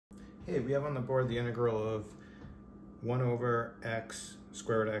Hey, we have on the board the integral of 1 over x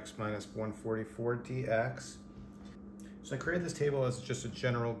square root of x minus 144 dx. So I created this table as just a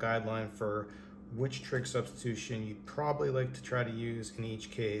general guideline for which trig substitution you'd probably like to try to use in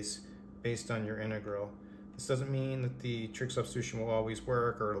each case based on your integral. This doesn't mean that the trig substitution will always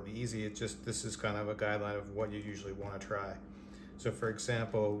work or it'll be easy. It's just this is kind of a guideline of what you usually want to try. So for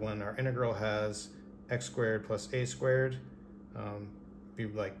example, when our integral has x squared plus a squared, be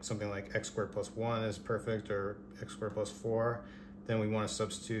like something like x squared plus 1 is perfect, or x squared plus 4, then we want to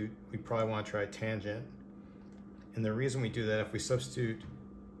substitute, we probably want to try tangent. And the reason we do that, if we substitute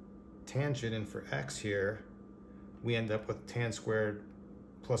tangent in for x here, we end up with tan squared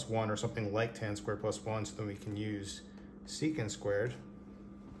plus 1 or something like tan squared plus 1, so then we can use secant squared.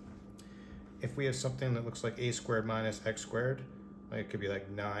 If we have something that looks like a squared minus x squared, like it could be like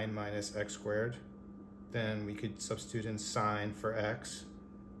 9 minus x squared, then we could substitute in sine for x.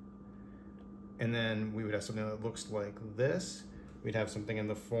 And then we would have something that looks like this. We'd have something in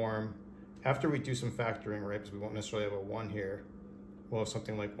the form, after we do some factoring, right, because we won't necessarily have a 1 here, we'll have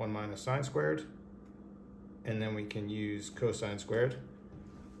something like 1 minus sine squared, and then we can use cosine squared.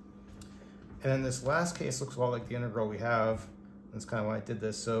 And then this last case looks a lot like the integral we have. That's kind of why I did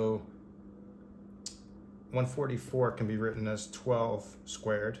this. So 144 can be written as 12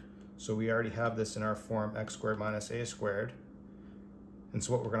 squared. So we already have this in our form x squared minus a squared. And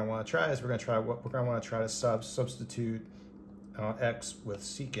so what we're going to want to try is we're going to want to try to substitute x with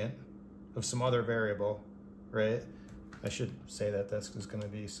secant of some other variable, right? I should say that this is going to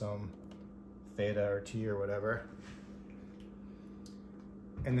be some theta or t or whatever.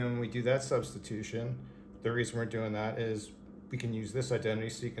 And then when we do that substitution, the reason we're doing that is we can use this identity,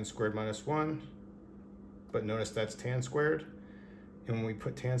 secant squared minus 1, but notice that's tan squared. And when we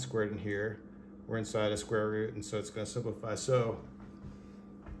put tan squared in here, we're inside a square root, and so it's going to simplify. So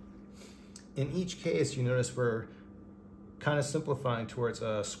in each case, you notice we're kind of simplifying towards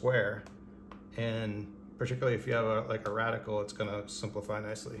a square, and particularly if you have a radical, it's going to simplify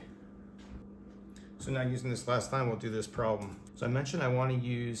nicely. So now using this last line, we'll do this problem. So I mentioned I want to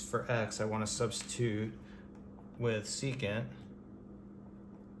use for x, I want to substitute with secant.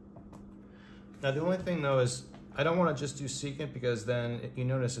 Now the only thing though is I don't want to just do secant, because then you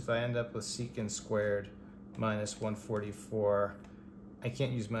notice if I end up with secant squared minus 144, I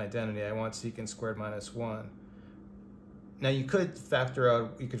can't use my identity. I want secant squared minus 1. Now you could factor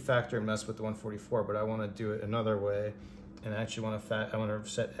and mess with the 144, but I want to do it another way, and I actually want to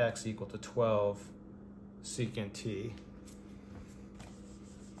set x equal to 12 secant t.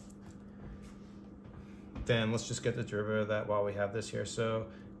 Then let's just get the derivative of that while we have this here. So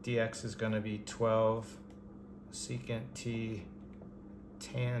dx is going to be 12 secant t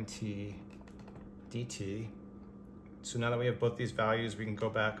tan t dt. So now that we have both these values, we can go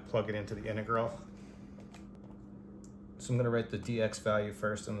back, plug it into the integral. So I'm going to write the dx value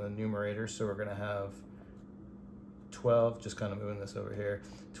first in the numerator. So we're going to have 12, just kind of moving this over here,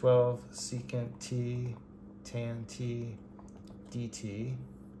 12 secant t tan t dt.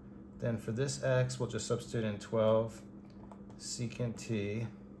 Then for this x, we'll just substitute in 12 secant t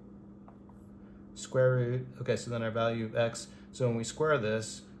square root. Okay, so then our value of x, so when we square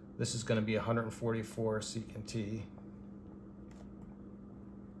this, this is going to be 144 secant t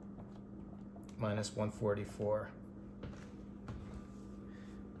minus 144.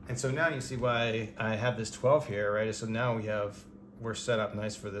 And so now you see why I have this 12 here, right? So now we're set up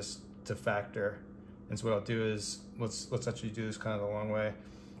nice for this to factor. And so what I'll do is, let's actually do this kind of the long way.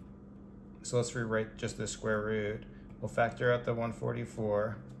 So let's rewrite just this square root. We'll factor out the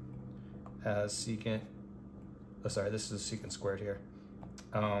 144 as secant, oh sorry, this is secant squared here.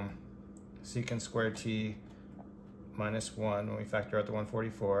 Secant squared t minus 1 when we factor out the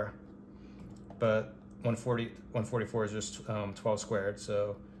 144. But 144 is just 12 squared,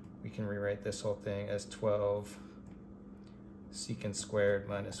 so we can rewrite this whole thing as 12 secant squared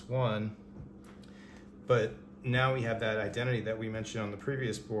minus 1. But now we have that identity that we mentioned on the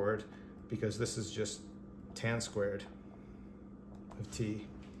previous board, because this is just tan squared of t.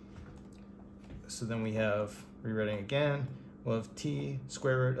 So then we have, rewriting again, we'll have t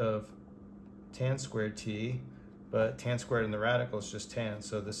square root of tan squared t, but tan squared in the radical is just tan,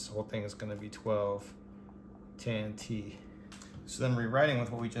 so this whole thing is going to be 12 tan t. So then rewriting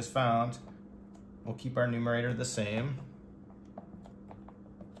with what we just found, we'll keep our numerator the same.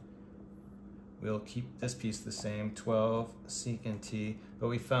 We'll keep this piece the same, 12 secant t, but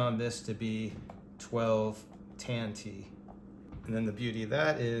we found this to be 12 tan t. And then the beauty of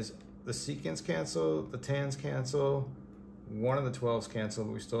that is the secants cancel, the tans cancel, one of the 12s cancel,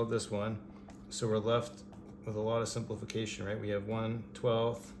 but we still have this one. So we're left with a lot of simplification, right? We have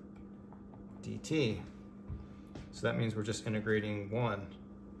 1/12 dt. So that means we're just integrating 1.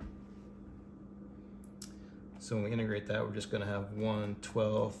 So when we integrate that, we're just going to have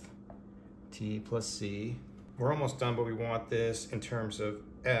 1/12 t plus c. We're almost done, but we want this in terms of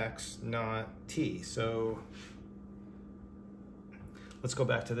x, not t. So let's go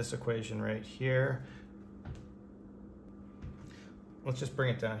back to this equation right here. Let's just bring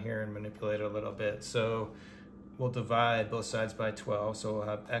it down here and manipulate it a little bit. So we'll divide both sides by 12. So we'll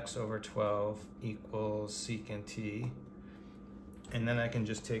have x over 12 equals secant t. And then I can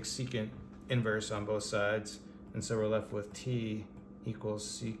just take secant inverse on both sides. And so we're left with t equals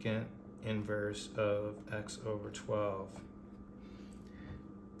secant inverse of x over 12.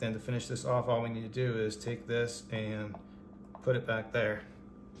 Then to finish this off, all we need to do is take this and put it back there,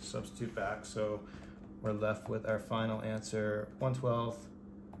 substitute back. So we're left with our final answer, 1/12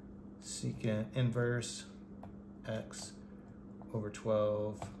 secant inverse x over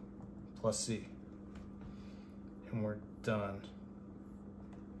 12 plus c. And we're done.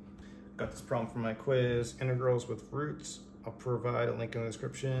 Got this problem from my quiz, integrals with roots. I'll provide a link in the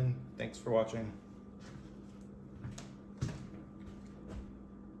description. Thanks for watching.